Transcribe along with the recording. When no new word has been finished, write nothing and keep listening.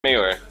Me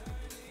or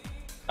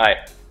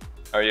hi,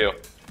 how are you?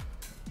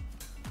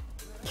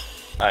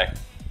 Hi.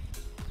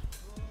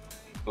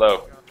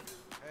 Hello.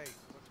 Hey,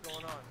 what's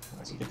going on?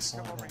 That's a big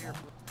sign Come over right here,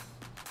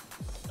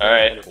 now.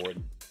 Alright. Bored.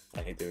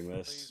 I hate doing please.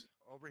 this.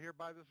 Over here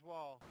by this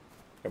wall.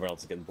 Everyone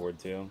else is getting bored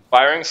too.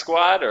 Firing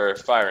squad or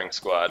firing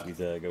squad? We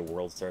either go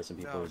world star some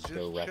people No, or just just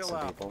go wreck chill some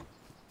out. people.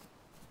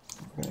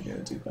 We're gonna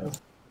go do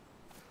both.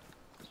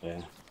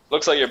 Yeah.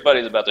 Looks like your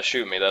buddy's about to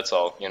shoot me, that's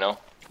all, you know?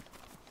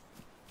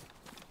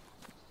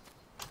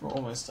 We're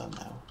almost done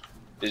now.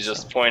 He's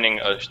just pointing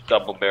a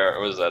double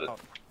barrel, what is that? Don't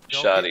get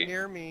Shoddy.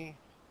 near me.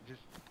 Just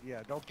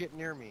don't get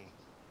near me.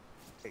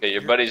 Okay,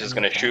 your buddy's just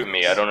gonna shoot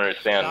me, I don't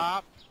understand.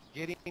 Stop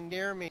getting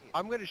near me.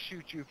 I'm gonna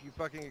shoot you if you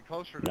fucking get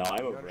closer to No, me. I'm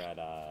You over at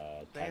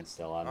understand? 10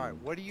 still. I'm Alright,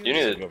 what do you You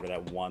need? need go over to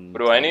that one. What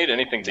do I tent need?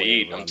 Anything to way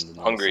eat, over I'm on the north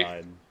hungry.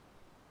 side,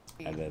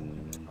 and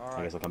then I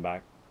Alright. guess I'll come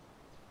back.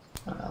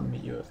 I'll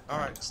meet you at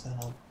Alright. barracks, then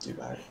I'll do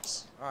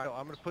barracks. Alright,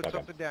 I'm gonna put Okay.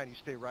 something down. You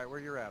stay right where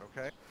you're at,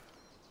 okay?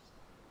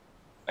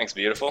 Thanks,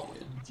 beautiful.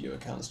 Viewer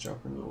counts drop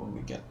removal when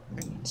we get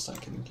and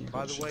start killing people.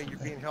 By the should way, come you're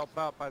back. being helped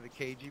out by the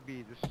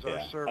KGB. This is Yeah.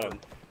 our server.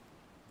 Like,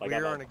 We I'm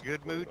are not in a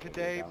good mood worried about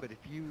today, it. but if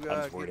you I'm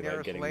just worried get near about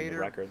us getting the later,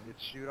 record.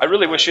 it's shoot I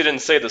really off wish you fire.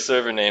 didn't say the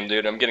server name,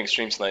 dude. I'm getting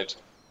stream sniped.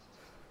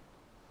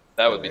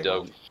 That would be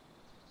dope.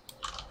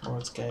 Or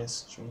it's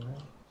guys streamer.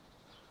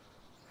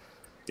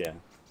 Yeah.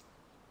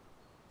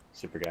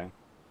 Super guy.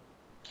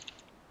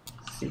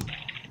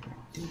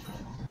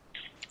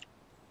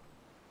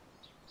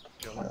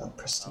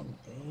 Pristine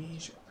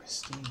beige or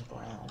pristine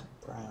brown?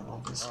 Brown,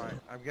 obviously. Alright,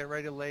 I'm getting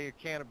ready to lay a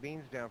can of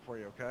beans down for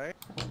you, okay?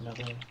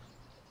 Another.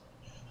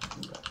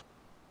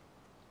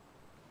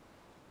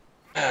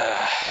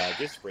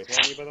 Just spray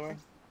on you, by the way. You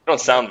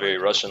don't sound Bring very to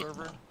the Russian.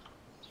 server.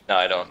 No,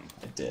 I don't.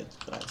 I did,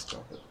 but I had to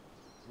drop it.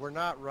 We're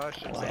not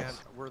Russian, Wow. man.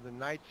 We're the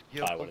Knights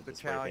Guild I wanted to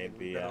spray Battalion. paint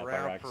We've the, been around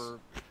barracks.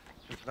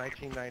 since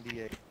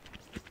 1998.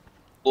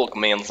 Look,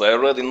 man, I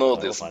already know We'll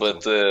this, find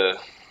but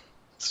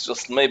it's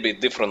just maybe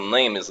different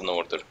name is in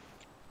order.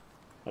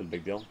 Not a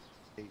big deal.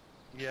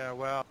 Yeah,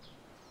 well,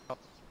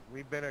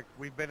 we've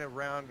been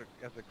around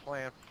as a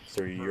clan.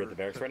 So you're at the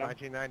barracks since right now?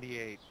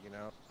 1998, you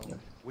know.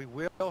 We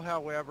will,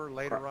 however,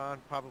 later on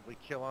probably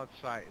kill on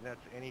sight, and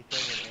that's anything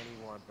and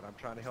anyone. But I'm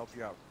trying to help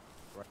you out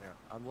right now.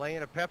 I'm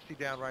laying a Pepsi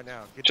down right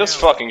now. Get Just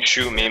down. fucking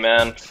shoot me,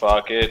 man.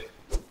 Fuck it.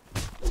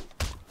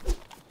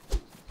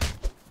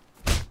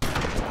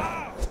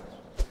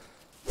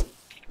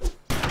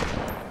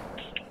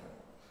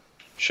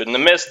 Shouldn't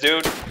have missed,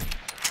 dude.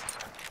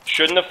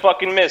 Shouldn't have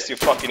fucking missed, you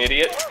fucking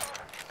idiot.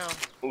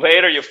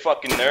 Later, you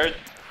fucking nerd.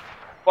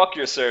 Fuck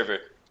your server.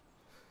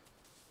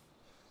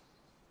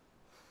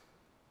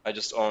 I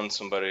just owned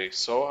somebody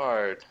so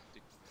hard.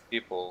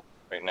 People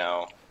right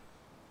now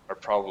are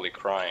probably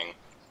crying.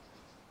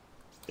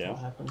 Yeah. What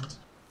happened?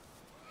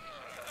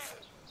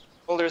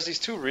 Well, there's these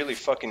two really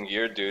fucking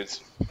geared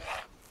dudes.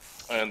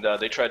 And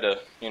they tried to,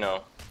 you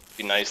know,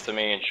 be nice to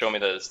me and show me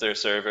that it's their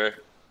server.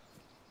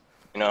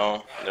 You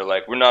know, and they're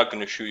like, we're not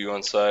gonna shoot you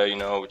on sight, you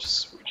know, we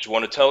just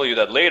want to tell you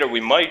that later we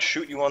might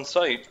shoot you on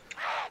sight.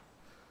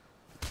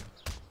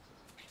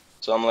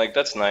 So I'm like,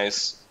 that's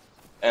nice.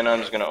 And I'm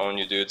just gonna own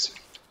you dudes.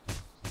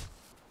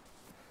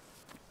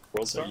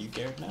 World So star? you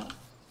geared now?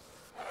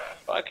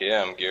 Fuck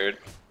yeah, I'm geared.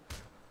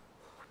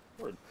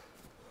 Word.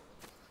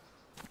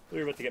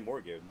 We're about to get more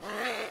geared.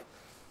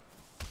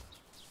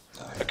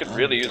 I could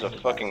really use a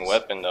fucking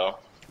weapon though.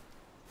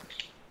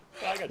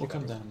 I got you We'll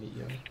come covered. down and meet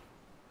you.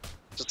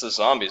 Just the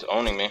zombies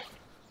owning me.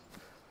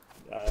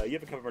 You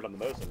have it covered on the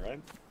Mosin, right?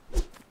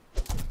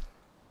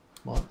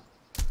 What?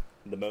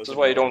 The Mosin. This is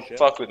why you don't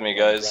fuck with me,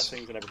 guys.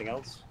 Dressings and everything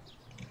else.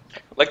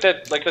 Like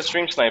that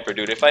stream sniper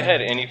dude. If I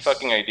had any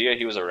fucking idea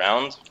he was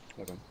around,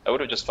 Okay. I would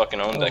have just fucking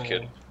owned that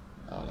kid.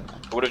 Oh, never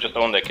mind. I would have just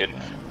owned that kid.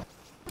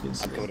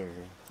 Yes, I'm coming over.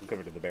 I'm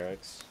coming to the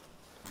barracks.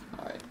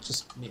 Alright,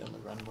 just meet on the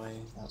runway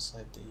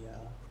outside the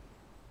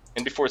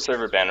And before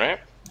server ban, right?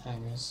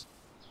 hangars.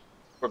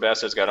 Poor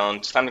bastards got on.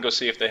 It's time to go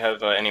see if they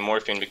have any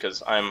morphine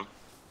because I'm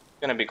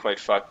gonna be quite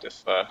fucked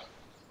if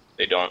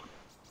they don't.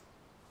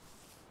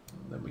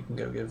 Then we can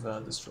go give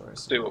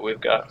destroyers. See what we've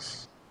got.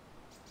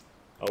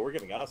 Oh, we're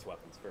giving us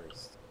weapons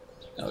first.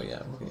 Oh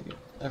yeah, we're gonna give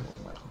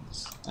everyone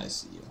weapons. I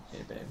see you.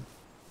 Hey babe.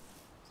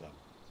 So.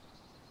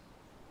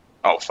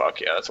 Oh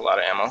fuck yeah, that's a lot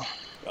of ammo.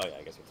 Oh yeah,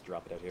 I guess we have to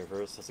drop it out here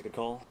first. That's a good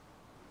call.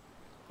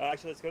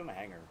 Actually, let's go to the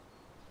hangar.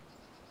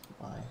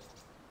 Why?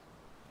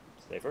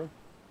 Safer.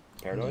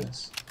 Paranoid.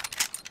 Yes.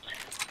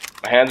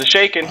 My hands are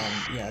shaking,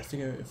 Yeah, I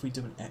figure if we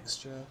do an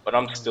extra, but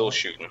I'm you know still what,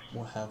 shooting.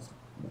 we'll have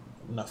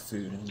enough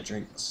food and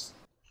drinks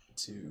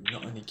to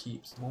not only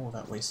keep more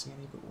without wasting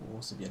any, but we'll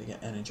also be able to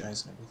get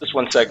energized and everything. Just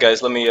one sec,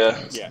 guys. Let me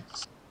Yeah.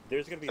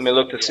 There's gonna be. Let me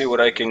look to see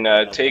what I can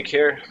take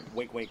here.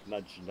 Wink, wink,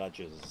 nudge,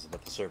 nudges.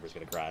 But the server's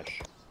gonna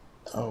crash.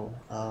 Oh,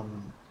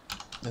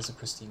 there's a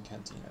pristine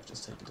canteen. I've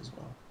just taken as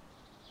well.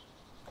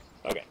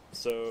 Okay,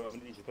 so I'm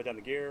gonna need you to put down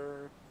the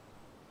gear.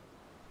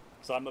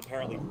 So I'm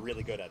apparently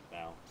really good at it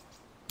now.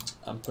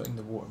 I'm putting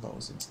the water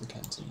bottles into the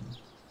canteen.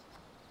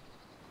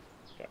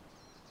 Okay.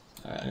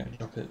 Alright, I'm gonna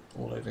drop it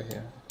all over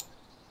here.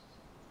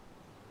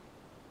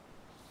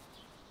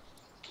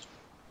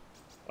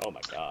 Oh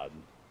my god.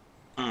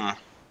 Hmm.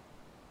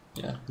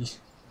 Yeah,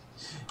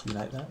 you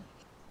like that?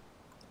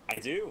 I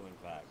do,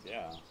 in fact,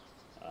 yeah.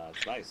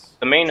 It's nice.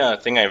 The main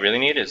thing I really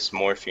need is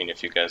morphine.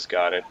 If you guys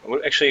got it.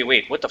 Actually,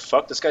 wait. What the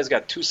fuck? This guy's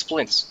got 2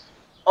 splints.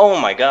 Oh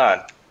my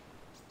god.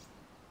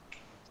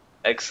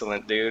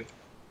 Excellent, dude.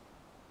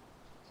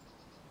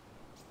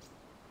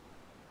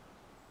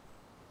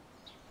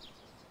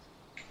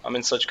 I'm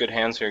in such good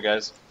hands here,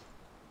 guys.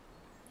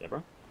 Yeah,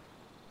 bro?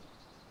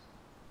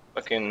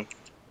 Fucking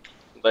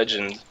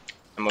legend.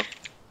 I'm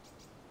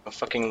a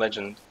fucking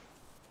legend.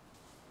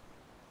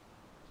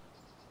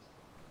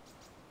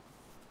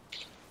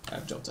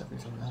 I've dropped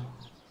everything now.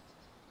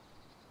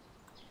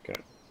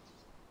 Okay.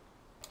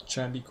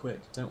 Try and be quick.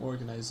 Don't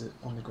organize it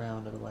on the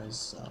ground,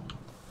 otherwise,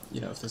 you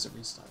know, if there's a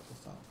restart, we're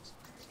fucked.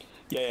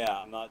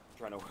 Yeah, I'm not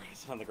trying to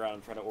organize it on the ground,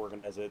 I'm trying to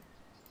organize it.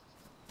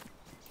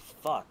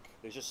 Fuck,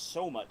 there's just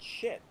so much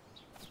shit.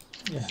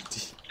 Yeah.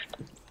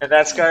 And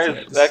that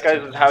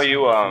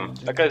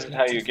guy's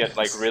how you get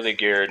like really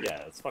geared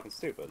Yeah, it's fucking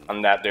stupid.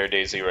 on that there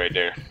Daisy right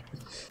there.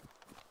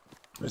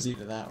 It was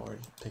either that or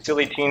pick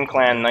Silly up Teen like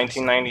Clan, the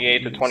 1998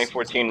 to use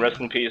 2014. Rest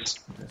in peace.